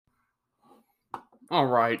All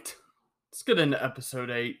right, let's get into episode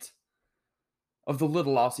 8 of the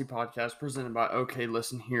Little Aussie podcast presented by OK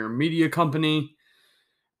Listen Here Media Company.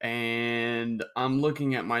 And I'm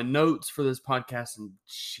looking at my notes for this podcast, and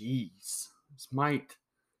jeez, this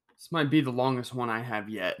might be the longest one I have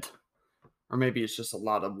yet. Or maybe it's just a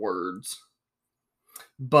lot of words.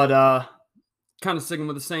 But kind of sticking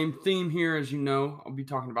with the same theme here. As you know, I'll be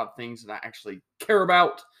talking about things that I actually care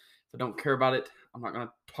about. If I don't care about it, I'm not going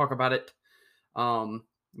to talk about it.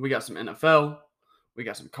 We got some NFL, we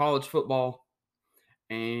got some college football,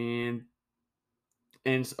 and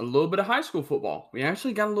a little bit of high school football. We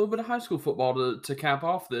actually got a little bit of high school football to cap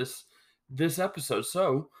off this episode.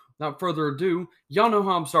 So, without further ado, y'all know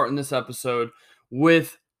how I'm starting this episode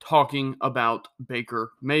with talking about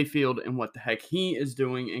Baker Mayfield and what the heck he is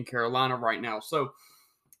doing in Carolina right now. So,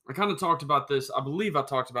 I kind of talked about this. I believe I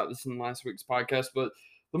talked about this in last week's podcast, but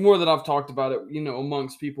the more that I've talked about it,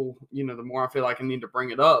 amongst people, the more I feel like I need to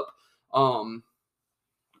bring it up.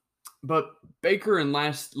 But Baker, and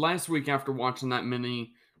last week after watching that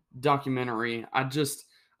mini documentary, I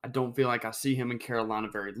don't feel like I see him in Carolina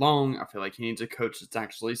very long. I feel like he needs a coach that's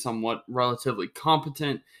actually somewhat relatively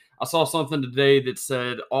competent. I saw something today that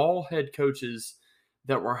said all head coaches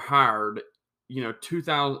that were hired,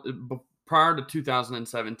 2000 prior to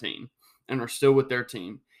 2017 and are still with their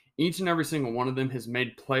team, each and every single one of them has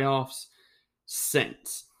made playoffs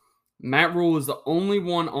since. Matt Rule is the only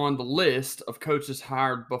one on the list of coaches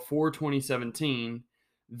hired before 2017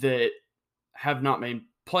 that have not made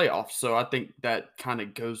playoffs. So I think that kind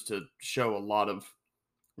of goes to show a lot of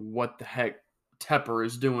what the heck Tepper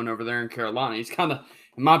is doing over there in Carolina. He's kind of,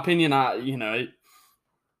 in my opinion,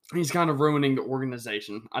 he's kind of ruining the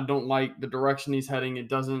organization. I don't like the direction he's heading. It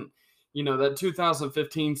doesn't, that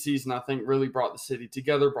 2015 season, I think, really brought the city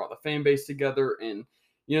together, brought the fan base together, and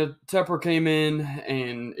Tepper came in,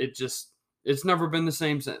 and it's never been the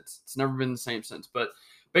same since. It's never been the same since. But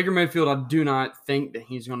Baker Mayfield, I do not think that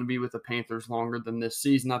he's going to be with the Panthers longer than this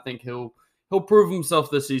season. I think he'll prove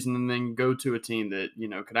himself this season and then go to a team that,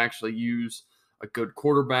 could actually use a good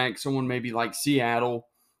quarterback. Someone maybe like Seattle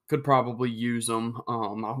could probably use him.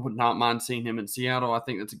 I would not mind seeing him in Seattle. I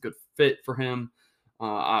think that's a good fit for him.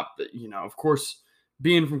 Of course,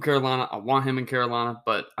 being from Carolina, I want him in Carolina,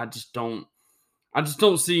 but I just don't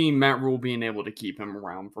see Matt Rule being able to keep him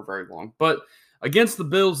around for very long. But against the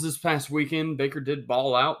Bills this past weekend, Baker did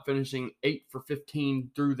ball out, finishing 8 for 15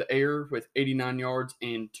 through the air with 89 yards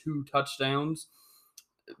and 2 touchdowns.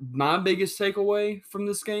 My biggest takeaway from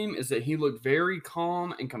this game is that he looked very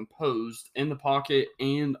calm and composed in the pocket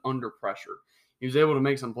and under pressure. He was able to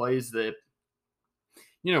make some plays that,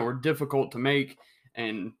 were difficult to make,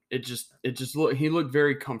 and he looked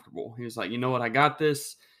very comfortable. He was like, you know what, I got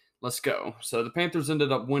this. Let's go. So the Panthers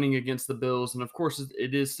ended up winning against the Bills, and of course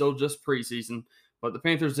it is still just preseason, but the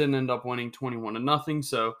Panthers didn't end up winning 21-0.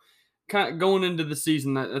 So kind of going into the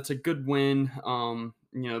season, that's a good win.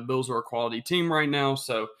 The Bills are a quality team right now,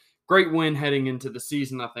 so great win heading into the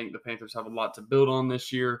season. I think the Panthers have a lot to build on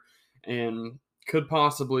this year and could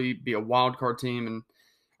possibly be a wild card team, and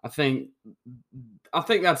I think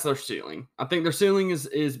that's their ceiling. I think their ceiling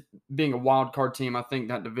is being a wild card team. I think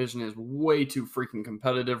that division is way too freaking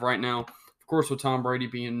competitive right now. Of course, with Tom Brady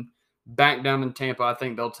being back down in Tampa, I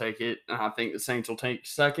think they'll take it. I think the Saints will take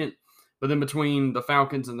second. But then between the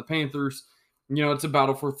Falcons and the Panthers, it's a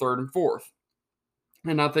battle for third and fourth.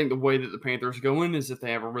 And I think the way that the Panthers go in is if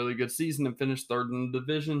they have a really good season and finish third in the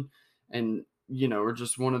division, and are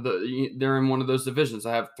just they're in one of those divisions.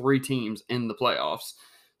 I have 3 teams in the playoffs.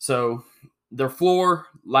 So their floor,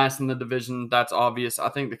 last in the division, that's obvious. I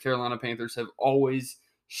think the Carolina Panthers have always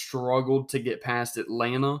struggled to get past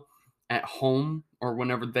Atlanta at home or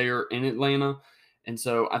whenever they are in Atlanta. And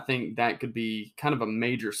so I think that could be kind of a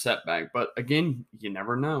major setback. But again, you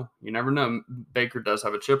never know. You never know. Baker does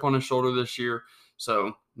have a chip on his shoulder this year.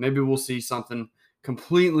 So maybe we'll see something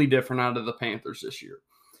completely different out of the Panthers this year.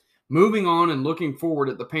 Moving on and looking forward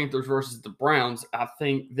at the Panthers versus the Browns, I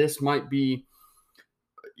think this might be,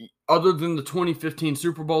 other than the 2015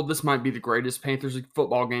 Super Bowl, this might be the greatest Panthers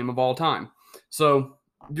football game of all time. So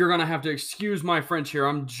you're going to have to excuse my French here.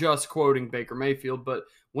 I'm just quoting Baker Mayfield. But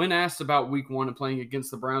when asked about week 1 and playing against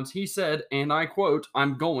the Browns, he said, and I quote,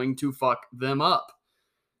 "I'm going to fuck them up."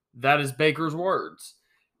 That is Baker's words.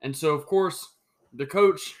 And so, of course, the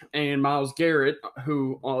coach and Myles Garrett,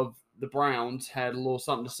 who of the Browns, had a little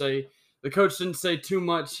something to say. The coach didn't say too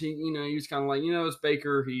much. He was kind of like, it's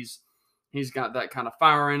Baker. He's got that kind of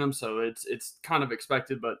fire in him, so it's kind of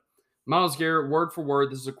expected. But Myles Garrett, word for word,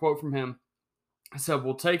 this is a quote from him. I said,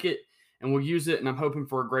 "We'll take it and we'll use it, and I'm hoping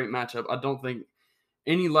for a great matchup. I don't think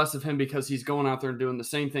any less of him because he's going out there and doing the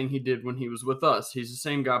same thing he did when he was with us. He's the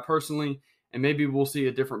same guy personally, and maybe we'll see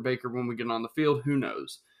a different Baker when we get on the field. Who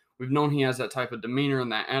knows? We've known he has that type of demeanor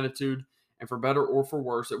and that attitude, and for better or for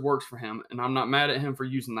worse, it works for him. And I'm not mad at him for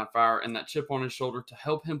using that fire and that chip on his shoulder to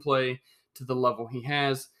help him play to the level he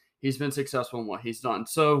has. He's been successful in what he's done.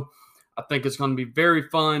 So I think it's going to be very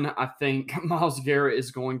fun. I think Myles Garrett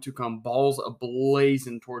is going to come balls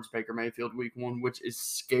ablazing towards Baker Mayfield week 1, which is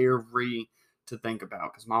scary to think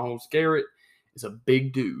about because Myles Garrett is a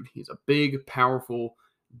big dude. He's a big, powerful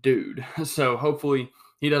dude. So hopefully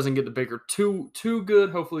he doesn't get the Baker too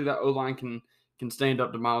good. Hopefully that O-line can stand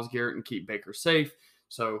up to Myles Garrett and keep Baker safe.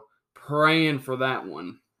 So praying for that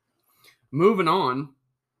one. Moving on,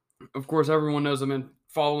 of course, everyone knows I've been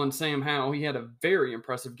following Sam Howell. He had a very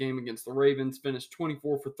impressive game against the Ravens, finished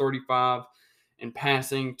 24 for 35 in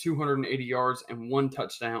passing, 280 yards, and 1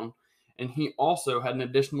 touchdown. And he also had an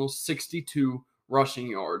additional 62 rushing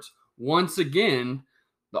yards. Once again,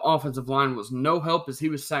 the offensive line was no help as he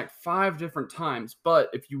was sacked 5 different times. But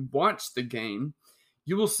if you watch the game,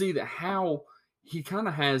 you will see that Howell, he kind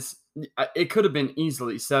of has, it could have been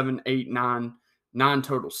easily 7, 8, 9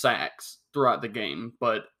 total sacks throughout the game.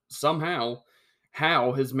 But somehow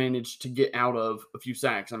Howell has managed to get out of a few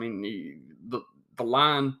sacks. I mean, the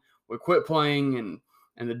line would quit playing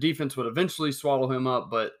and the defense would eventually swallow him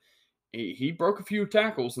up, but he broke a few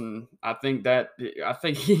tackles, and I think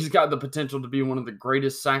he's got the potential to be one of the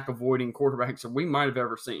greatest sack avoiding quarterbacks that we might have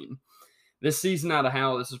ever seen. This season out of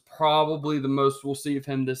Howell, this is probably the most we'll see of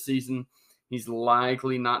him this season. He's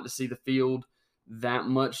likely not to see the field that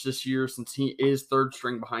much this year since he is third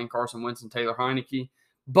string behind Carson Wentz and Taylor Heineke.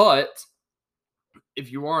 But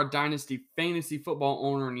if you are a dynasty fantasy football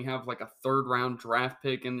owner and you have like a 3rd round draft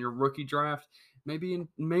pick in your rookie draft, maybe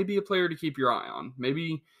a player to keep your eye on.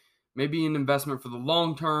 Maybe an investment for the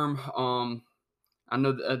long term. I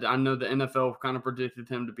know the NFL kind of predicted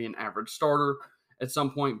him to be an average starter at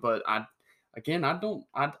some point, but I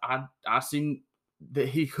seen that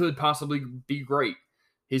he could possibly be great.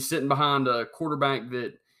 He's sitting behind a quarterback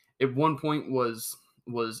that at one point was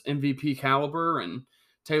MVP caliber, and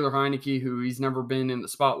Taylor Heineke, who he's never been in the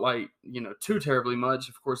spotlight, too terribly much.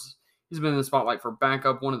 Of course, he's been in the spotlight for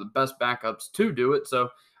backup, one of the best backups to do it. So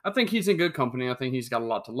I think he's in good company. I think he's got a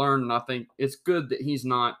lot to learn, and I think it's good that he's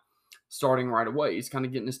not starting right away. He's kind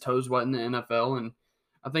of getting his toes wet in the NFL, and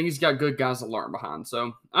I think he's got good guys to learn behind.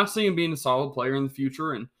 So I see him being a solid player in the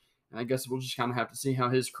future, and I guess we'll just kind of have to see how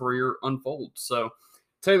his career unfolds. So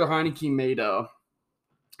Taylor Heineke made a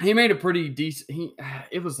pretty decent.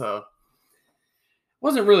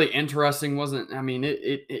 Wasn't really interesting.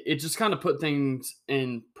 It just kind of put things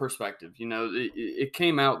in perspective. It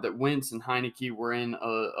came out that Wentz and Heineke were in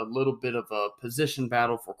a little bit of a position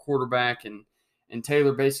battle for quarterback, and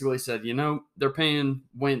Taylor basically said, they're paying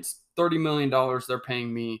Wentz $30 million. They're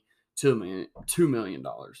paying me $2 million.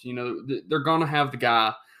 They're going to have the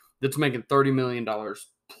guy that's making $30 million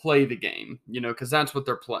play the game, because that's what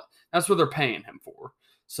they're paying him for.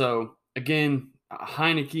 So again,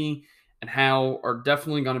 Heineke and Howell are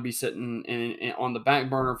definitely going to be sitting on the back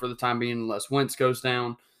burner for the time being unless Wentz goes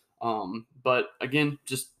down. But again,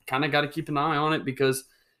 just kind of got to keep an eye on it because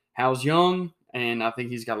Howell's young, and I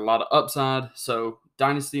think he's got a lot of upside. So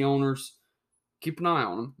dynasty owners, keep an eye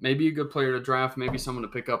on him. Maybe a good player to draft, maybe someone to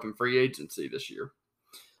pick up in free agency this year.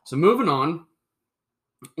 So moving on,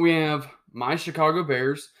 we have my Chicago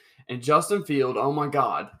Bears and Justin Field. Oh my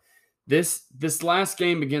God. This last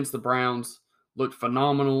game against the Browns looked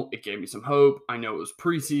phenomenal. It gave me some hope. I know it was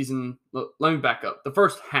preseason. Let me back up. The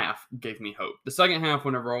first half gave me hope. The second half,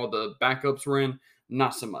 whenever all the backups were in,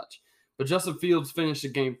 not so much. But Justin Fields finished the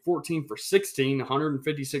game 14 for 16,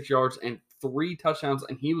 156 yards, and 3 touchdowns,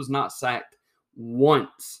 and he was not sacked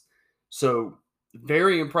once. So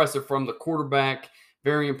very impressive from the quarterback,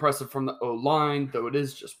 very impressive from the O-line, though it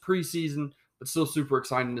is just preseason, but still super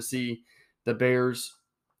exciting to see the Bears,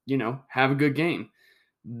 have a good game.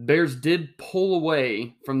 Bears did pull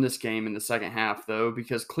away from this game in the second half, though,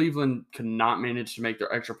 because Cleveland could not manage to make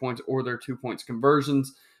their extra points or their 2-point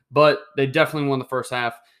conversions, but they definitely won the first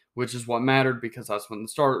half, which is what mattered because that's when the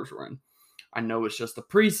starters were in. I know it's just the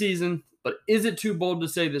preseason, but is it too bold to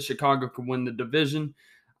say that Chicago could win the division?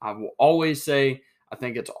 I will always say I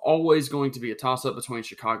think it's always going to be a toss-up between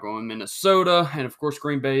Chicago and Minnesota, and of course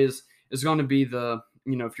Green Bay is going to be the,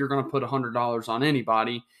 if you're going to put $100 on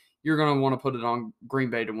anybody, you're going to want to put it on Green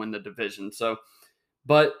Bay to win the division. So,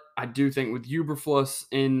 but I do think with Eberflus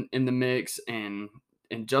in the mix and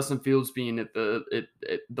Justin Fields being at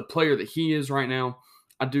the player that he is right now,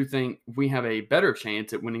 I do think we have a better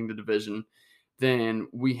chance at winning the division than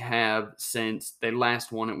we have since they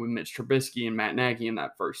last won it with Mitch Trubisky and Matt Nagy in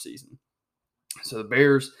that first season. So the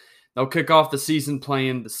Bears, they'll kick off the season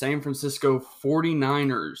playing the San Francisco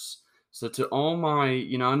 49ers. So to all my,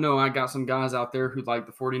 I know I got some guys out there who like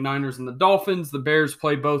the 49ers and the Dolphins. The Bears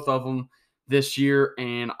play both of them this year,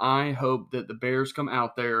 and I hope that the Bears come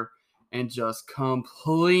out there and just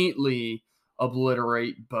completely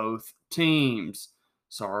obliterate both teams.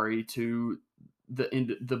 Sorry to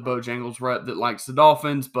the Bojangles rep that likes the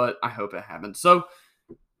Dolphins, but I hope it happens. So,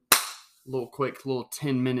 little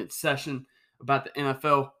 10-minute session about the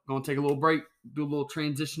NFL. Going to take a little break, do a little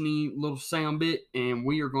transition-y little sound bit, and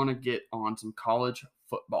we are going to get on some college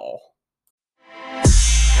football.